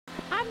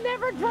I'm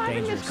never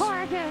driving this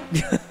car again.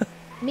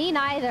 Me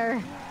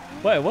neither.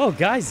 Wait, whoa,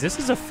 guys, this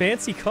is a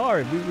fancy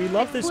car. We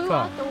love this Flew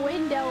car. out the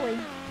window and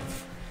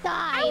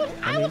died.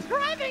 I was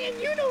driving and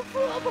you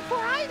flew out before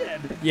I did.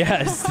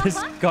 Yes, this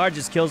car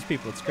just kills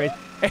people. It's great.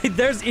 Hey,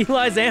 there's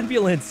Eli's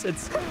ambulance.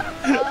 It's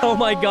oh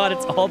my God,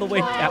 it's all the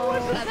way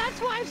down.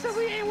 That's why I said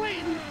we ain't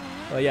waiting.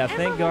 Oh yeah,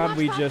 thank God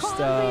we just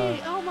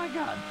oh my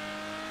God.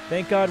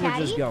 Thank God we're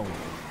Caddy? just going.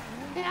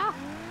 Yeah.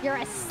 You're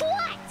a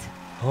slut.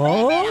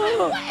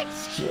 Oh,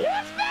 Excuse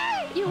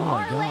me. You Oh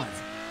my harlot. God.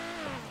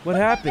 What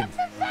happened?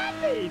 What does that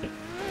mean?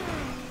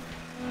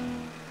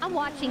 I'm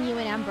watching you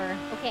and Ember,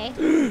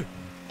 okay?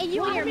 And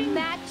you and your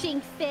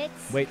matching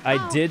fits. Wait,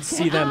 I did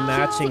see them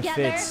matching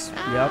Together. fits.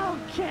 Yep.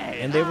 Okay.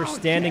 And they were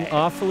standing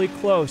awfully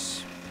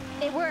close.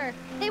 They were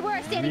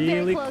standing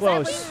Really very close. close. I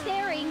was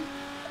staring.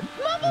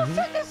 Mumble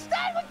said to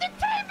stand with the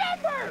team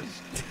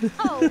members.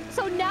 Oh,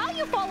 so now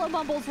you follow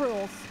Mumble's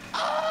rules.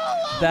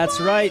 Oh, That's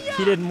right.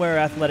 He didn't wear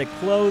athletic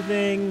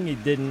clothing. He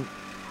didn't.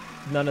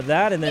 None of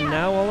that. And then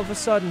now all of a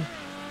sudden.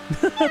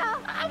 yeah,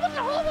 I wasn't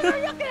holding her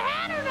yucking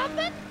hand or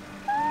nothing.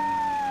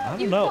 I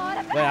don't know.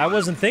 Wait, I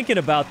wasn't thinking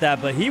about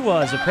that, but he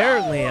was.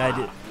 Apparently, I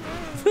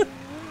did.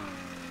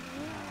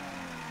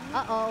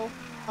 Uh-oh.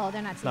 Oh,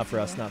 they're not. It's not for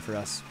us. Not for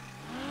us.